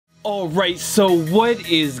Alright, so what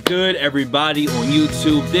is good, everybody on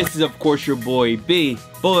YouTube? This is of course your boy B,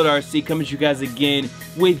 Bullet RC, coming to you guys again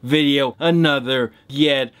with video, another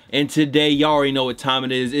yet. And today, y'all already know what time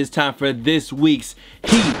it is. It's time for this week's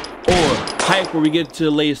Heat or Hype, where we get to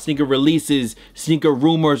the latest sneaker releases, sneaker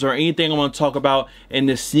rumors, or anything I want to talk about in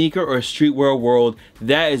the sneaker or streetwear world.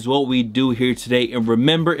 That is what we do here today. And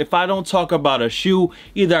remember, if I don't talk about a shoe,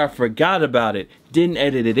 either I forgot about it, didn't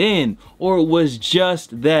edit it in, or it was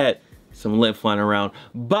just that some lip flying around.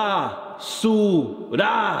 Basura!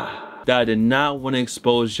 That I did not want to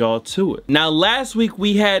expose y'all to it. Now, last week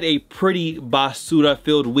we had a pretty basura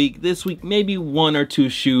filled week. This week, maybe one or two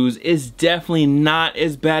shoes. It's definitely not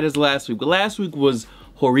as bad as last week. But last week was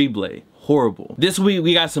horrible. Horrible. This week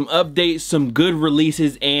we got some updates, some good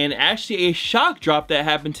releases, and actually a shock drop that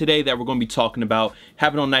happened today that we're going to be talking about.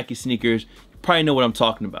 Happened on Nike sneakers. You probably know what I'm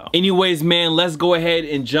talking about. Anyways, man, let's go ahead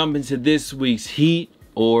and jump into this week's Heat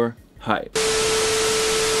or Hype.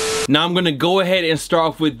 Now I'm gonna go ahead and start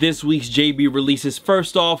off with this week's JB releases.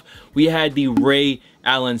 First off, we had the Ray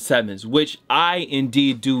Allen 7s, which I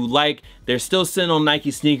indeed do like. They're still sitting on Nike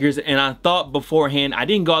sneakers, and I thought beforehand, I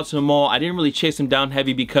didn't go out to the mall, I didn't really chase them down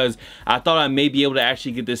heavy because I thought I may be able to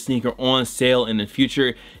actually get this sneaker on sale in the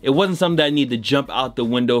future. It wasn't something that I need to jump out the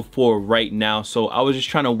window for right now, so I was just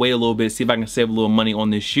trying to wait a little bit, see if I can save a little money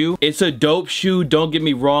on this shoe. It's a dope shoe, don't get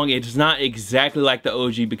me wrong. It's not exactly like the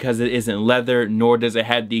OG because it isn't leather, nor does it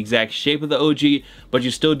have the exact shape of the OG, but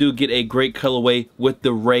you still do get a great colorway with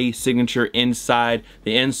the Ray signature inside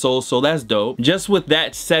the insole, so that's dope. Just with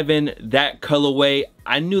that 7, that colorway,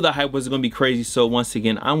 I knew the hype was going to be crazy, so once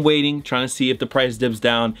again, I'm waiting, trying to see if the price dips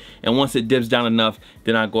down, and once it dips down enough,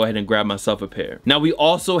 then I'll go ahead and grab myself a pair. Now, we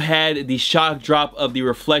also had the shock drop of the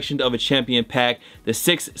Reflection of a Champion pack, the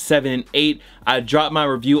 6, 7, and 8. I dropped my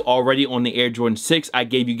review already on the Air Jordan 6. I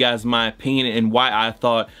gave you guys my opinion and why I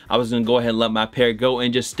thought I was going to go ahead and let my pair go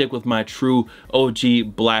and just stick with my true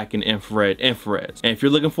OG black and infrareds. And if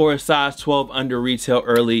you're looking for a size 12 under retail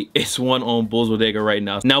early, it's one on Bulls Bodega right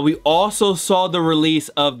now. Now, we also saw the release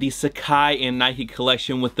of the Sacai and Nike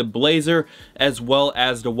collection with the blazer as well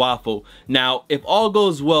as the waffle. Now, if all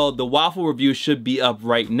goes well, the waffle review should be up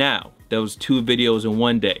right now. Those 2 videos in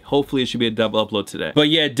one day. Hopefully it should be a double upload today. But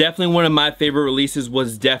yeah, definitely one of my favorite releases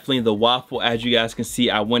was definitely the waffle. As you guys can see,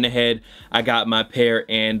 I went ahead, I got my pair,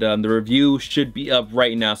 and the review should be up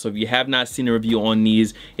right now. So if you have not seen a review on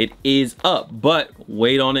these, it is up. But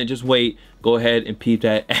wait on it, just wait. Go ahead and peep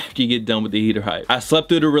that after you get done with the Heat or Hype. I slept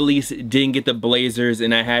through the release, didn't get the blazers,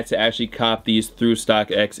 and I had to actually cop these through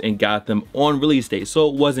StockX and got them on release day. So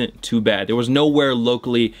it wasn't too bad. There was nowhere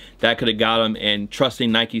locally that I could have got them, and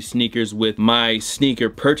trusting Nike sneakers with my sneaker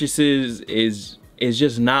purchases is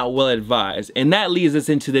just not well advised. And that leads us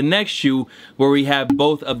into the next shoe, where we have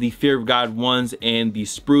both of the Fear of God 1s and the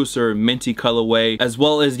Spruce or Minty colorway, as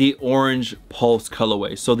well as the Orange Pulse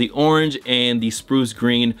colorway. So the orange and the Spruce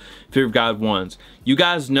Green Fear of God 1s. You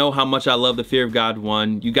guys know how much I love the Fear of God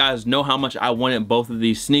 1. You guys know how much I wanted both of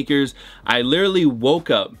these sneakers. I literally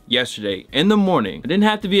woke up yesterday in the morning. I didn't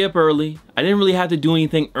have to be up early. I didn't really have to do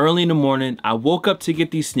anything early in the morning. I woke up to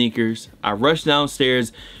get these sneakers. I rushed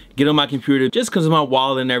downstairs, get on my computer, just because my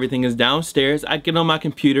wallet and everything is downstairs. I get on my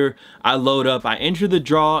computer, I load up, I enter the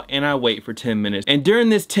draw, and I wait for 10 minutes. And during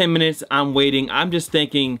this 10 minutes I'm waiting, I'm just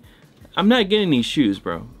thinking, I'm not getting these shoes,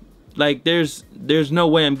 bro. Like, there's no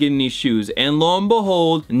way I'm getting these shoes. And lo and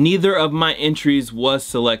behold, neither of my entries was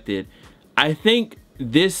selected. I think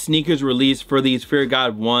this sneakers release for these Fear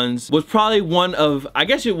God 1s was probably one of, I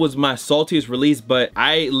guess it was my saltiest release, but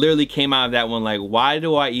I literally came out of that one like, why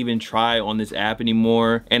do I even try on this app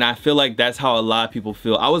anymore? And I feel like that's how a lot of people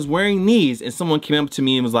feel. I was wearing these and someone came up to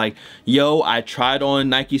me and was like, yo, I tried on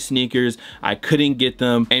Nike sneakers, I couldn't get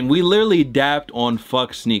them. And we literally dapped on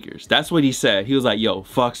fuck sneakers. That's what he said. He was like, yo,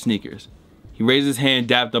 fuck sneakers. He raised his hand,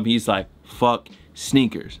 dapped up, he's like, fuck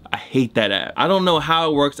sneakers. I hate that app. I don't know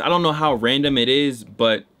how it works. I don't know how random it is,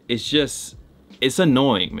 but it's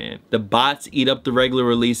annoying, man. The bots eat up the regular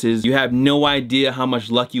releases. You have no idea how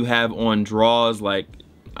much luck you have on draws. Like,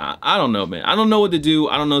 I don't know, man. I don't know what to do.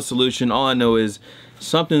 I don't know the solution. All I know is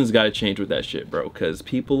something's got to change with that shit, bro, because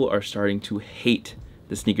people are starting to hate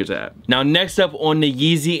the sneakers app. Now, next up on the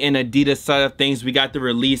Yeezy and Adidas side of things, we got the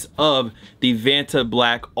release of the Vanta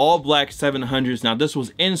Black all black 700s. Now, this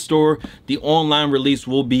was in store. The online release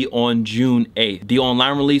will be on June 8th. The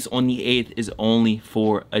online release on the 8th is only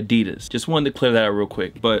for Adidas. Just wanted to clear that out real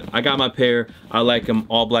quick. But I got my pair. I like them.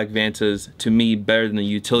 All black Vantas, to me, better than the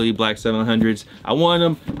utility black 700s. I wanted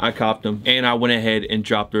them, I copped them, and I went ahead and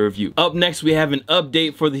dropped the review. Up next, we have an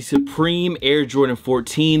update for the Supreme Air Jordan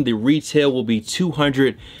 14. The retail will be $200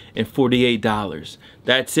 $148.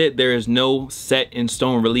 That's it. There is no set in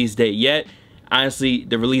stone release date yet. Honestly,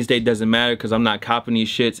 the release date doesn't matter because I'm not copping these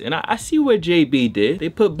shits. And I see what JB did. They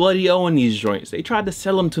put Bloody O in these joints. They tried to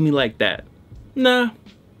sell them to me like that. Nah,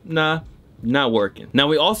 not working. Now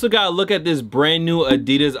we also gotta look at this brand new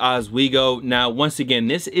Adidas Oswego. Now once again,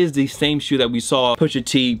 this is the same shoe that we saw Pusha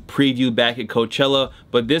T preview back at Coachella,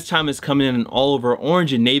 but this time it's coming in an all over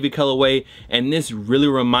orange and navy colorway, and this really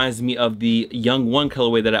reminds me of the Young One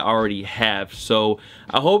colorway that I already have. So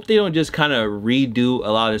I hope they don't just kind of redo a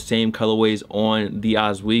lot of the same colorways on the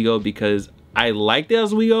Oswego, because I like the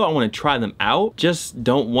Oswego, I want to try them out, just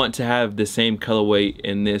don't want to have the same colorway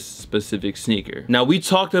in this specific sneaker. Now we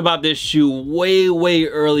talked about this shoe way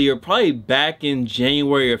earlier, probably back in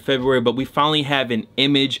January or February, but we finally have an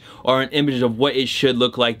image of what it should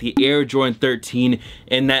look like. The Air Jordan 13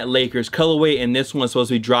 in that Lakers colorway, and this one's supposed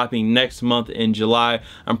to be dropping next month in July.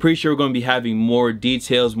 I'm pretty sure we're going to be having more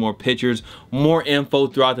details, more pictures, more info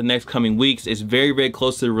throughout the next coming weeks. It's very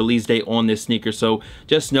close to the release date on this sneaker, so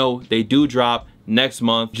just know they do drop next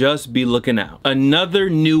month. Just be looking out. Another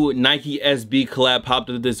new Nike SB collab popped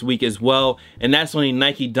up this week as well, and that's on a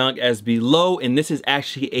Nike Dunk SB Low, and this is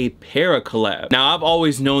actually a Para collab. Now I've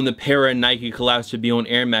always known the Para and Nike collabs to be on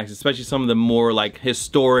Air Max, especially some of the more like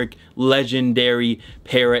historic, legendary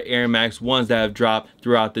Para Air Max ones that have dropped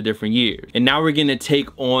throughout the different years. And now we're gonna take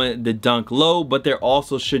on the Dunk Low, but there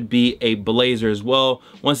also should be a Blazer as well.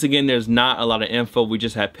 Once again, there's not a lot of info, we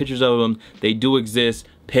just have pictures of them. They do exist.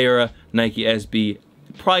 Para, Nike SB,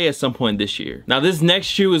 probably at some point this year. Now this next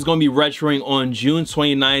shoe is going to be retroing on June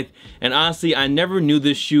 29th, and honestly I never knew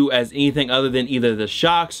this shoe as anything other than either the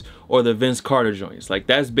Shox or the Vince Carter joints. Like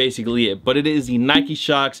that's basically it, but it is the Nike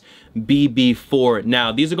Shox BB4.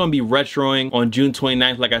 Now these are going to be retroing on June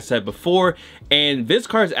 29th, like I said before, and Vince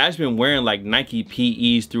Carter's actually been wearing like Nike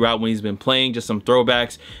PEs throughout when he's been playing, just some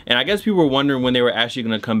throwbacks, and I guess people were wondering when they were actually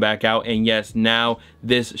going to come back out, and yes, now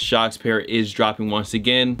this Shox pair is dropping once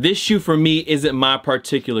again. This shoe for me isn't my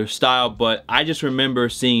particular style, but I just remember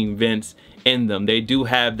seeing Vince in them. They do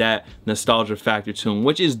have that nostalgia factor to them,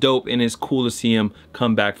 which is dope, and it's cool to see him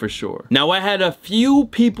come back for sure. Now I had a few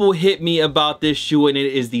people hit me about this shoe, and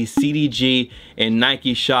it is the CDG and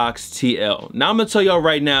Nike Shox TL. Now I'm gonna tell y'all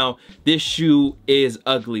right now, this shoe is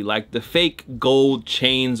ugly. Like the fake gold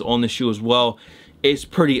chains on the shoe as well, it's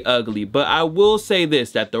pretty ugly, but I will say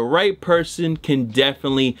this, that the right person can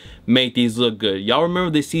definitely make these look good. Y'all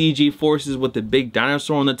remember the CDG Forces with the big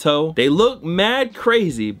dinosaur on the toe? They look mad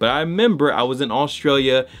crazy, but I remember I was in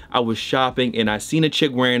Australia, I was shopping, and I seen a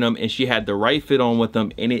chick wearing them, and she had the right fit on with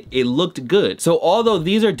them, and it looked good. So although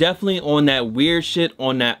these are definitely on that weird shit,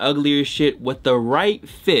 on that uglier shit, with the right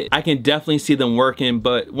fit, I can definitely see them working,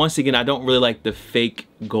 but once again, I don't really like the fake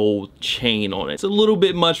gold chain on it. It's a little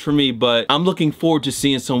bit much for me, but I'm looking forward to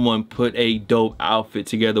seeing someone put a dope outfit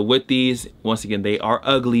together with these. Once again, they are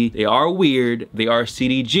ugly, they are weird, they are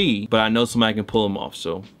CDG, but I know somebody can pull them off,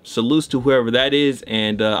 so salutes to whoever that is,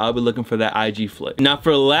 and I'll be looking for that IG flick. Now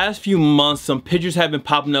for the last few months, some pictures have been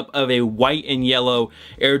popping up of a white and yellow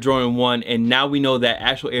Air Jordan 1, and now we know that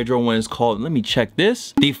actual Air Jordan 1 is called, let me check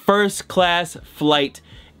this, the First Class Flight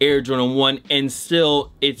Air Jordan 1, and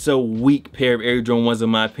still it's a weak pair of Air Jordan 1s in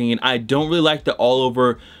my opinion. I don't really like the all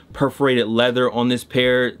over perforated leather on this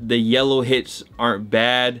pair. The yellow hits aren't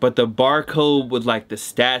bad, but the barcode with like the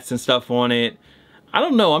stats and stuff on it, I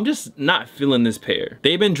don't know, I'm just not feeling this pair.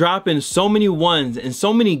 They've been dropping so many ones and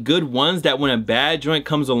so many good ones that when a bad joint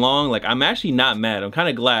comes along, like I'm actually not mad. I'm kind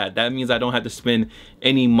of glad. That means I don't have to spend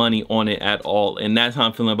any money on it at all, and that's how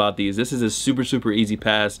I'm feeling about these. This is a super easy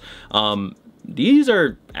pass. These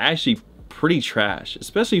are actually pretty trash,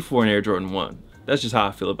 especially for an Air Jordan 1. That's just how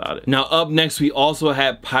I feel about it. Now up next, we also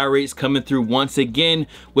have Pirates coming through once again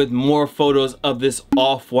with more photos of this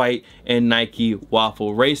off-white and Nike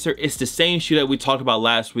Waffle Racer. It's the same shoe that we talked about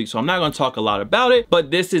last week, so I'm not going to talk a lot about it,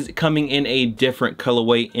 but this is coming in a different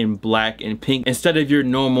colorway in black and pink instead of your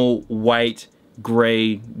normal white,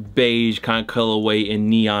 gray, beige kind of colorway in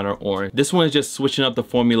neon or orange. This one is just switching up the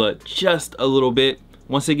formula just a little bit.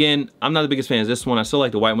 Once again, I'm not the biggest fan of this one. I still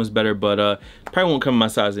like the white ones better, but probably won't come in my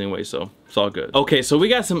size anyway, so it's all good. Okay, so we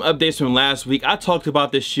got some updates from last week. I talked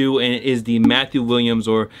about this shoe, and it is the Matthew Williams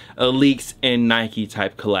or Aleeks and Nike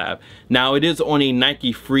type collab. Now, it is on a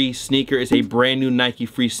Nike Free sneaker. It's a brand new Nike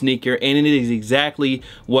Free sneaker, and it is exactly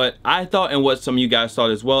what I thought and what some of you guys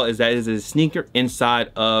thought as well, is that it is a sneaker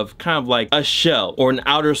inside of kind of like a shell or an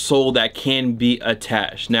outer sole that can be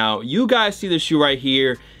attached. Now, you guys see the shoe right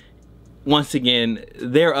here. Once again,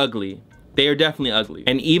 they're ugly. They are definitely ugly.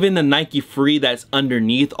 And even the Nike Free that's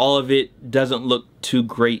underneath all of it doesn't look too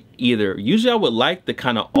great either. Usually I would like the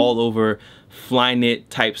kind of all over Flyknit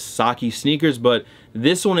type Sacai sneakers, but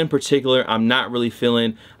this one in particular, I'm not really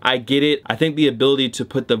feeling. I get it. I think the ability to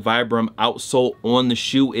put the Vibram outsole on the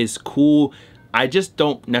shoe is cool. I just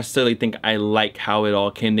don't necessarily think I like how it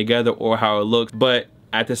all came together or how it looks. But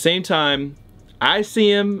at the same time, I see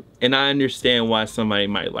him and I understand why somebody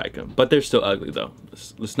might like them. But they're still ugly though.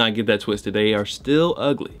 Let's not get that twisted. They are still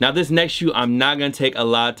ugly. Now this next shoe, I'm not gonna take a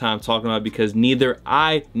lot of time talking about because neither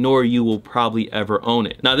I nor you will probably ever own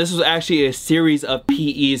it. Now this was actually a series of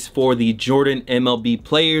PEs for the Jordan MLB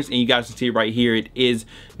players, and you guys can see right here, it is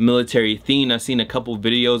military themed. I've seen a couple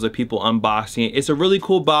videos of people unboxing it. It's a really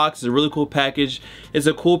cool box, it's a really cool package. It's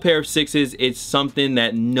a cool pair of sixes. It's something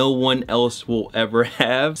that no one else will ever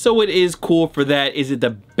have. So it is cool for that. Is it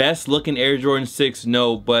the best looking Air Jordan 6?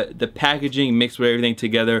 No, but the packaging mixed with everything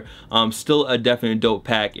together, still a definite dope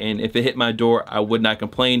pack, and if it hit my door, I would not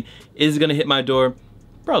complain. Is it gonna hit my door?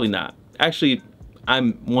 Probably not. Actually,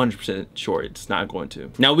 I'm 100% sure it's not going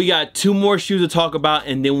to. Now we got 2 more shoes to talk about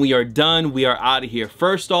and then we are done. We are out of here.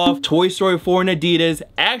 First off, Toy Story 4 and Adidas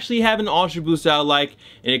actually have an Ultra Boost that I like,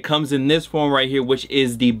 and it comes in this form right here, which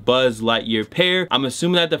is the Buzz Lightyear pair. I'm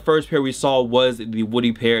assuming that the first pair we saw was the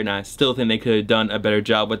Woody pair, and I still think they could have done a better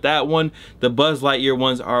job with that one. The Buzz Lightyear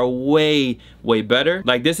ones are way better.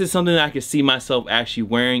 Like, this is something that I could see myself actually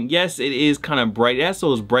wearing. Yes, it is kind of bright. It has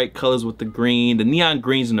those bright colors with the green, the neon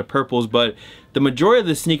greens and the purples, but the majority of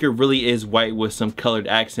the sneaker really is white with some colored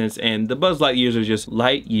accents, and the Buzz Lightyears are just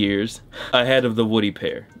light years ahead of the Woody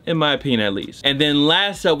pair, in my opinion at least. And then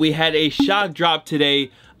last up, we had a shock drop today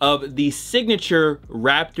of the signature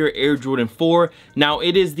Raptor Air Jordan 4. Now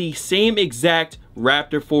it is the same exact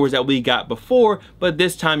Raptor 4s that we got before, but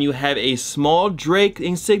this time you have a small Drake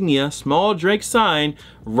insignia, small Drake sign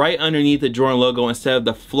right underneath the Jordan logo instead of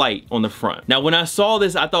the flight on the front. Now when I saw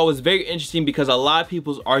this, I thought it was very interesting because a lot of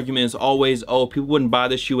people's argument is always, oh, people wouldn't buy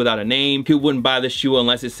this shoe without a name, people wouldn't buy this shoe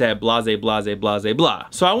unless it said blase blase blase blah.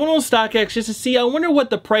 So I went on StockX just to see, I wonder what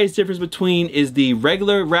the price difference between is the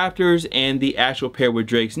regular Raptors and the actual pair with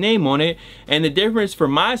Drake's name on it, and the difference for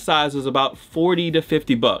my size was about 40 to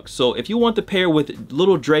 50 bucks. So if you want the pair with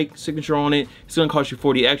little Drake signature on it, it's gonna cost you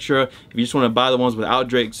 40 extra. If you just want to buy the ones without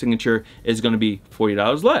Drake signature, it's gonna be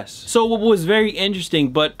 $40 less. So what was very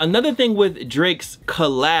interesting, but another thing with Drake's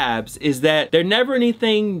collabs is that they're never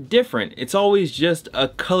anything different. It's always just a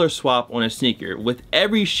color swap on a sneaker. With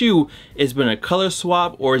every shoe, it's been a color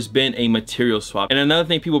swap or it's been a material swap. And another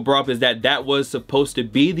thing people brought up is that that was supposed to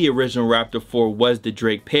be the original Raptor 4 was the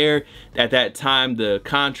Drake pair. At that time, the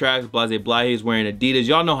contract, blase blah, he's wearing Adidas.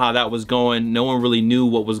 Y'all know how that was going. No one really knew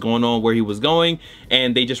what was going on, where he was going,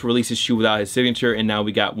 and they just released his shoe without his signature, and now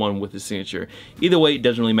we got one with his signature. Either way, it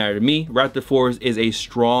doesn't really matter to me. Raptor 4s is a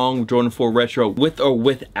strong Jordan 4 retro with or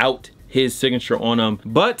without his signature on them.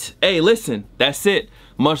 But hey, listen, that's it.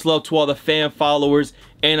 Much love to all the fan followers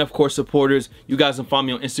and of course supporters. You guys can follow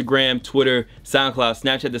me on Instagram, Twitter, SoundCloud,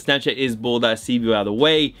 Snapchat. The Snapchat is bull.cb, by the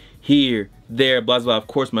way. Here, there, blah blah. Of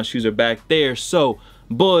course, my shoes are back there. So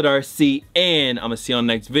Bullet RC, and I'm gonna see you on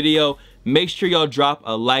the next video. Make sure y'all drop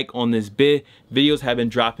a like on this vid. Videos have been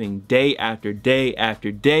dropping day after day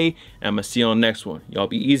after day, and I'm gonna see you on the next one. Y'all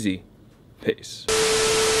be easy. Peace.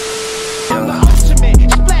 I'm the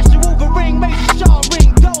ultimate. Splash the Wolverine, make the jaw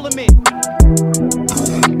ring, Dolomit.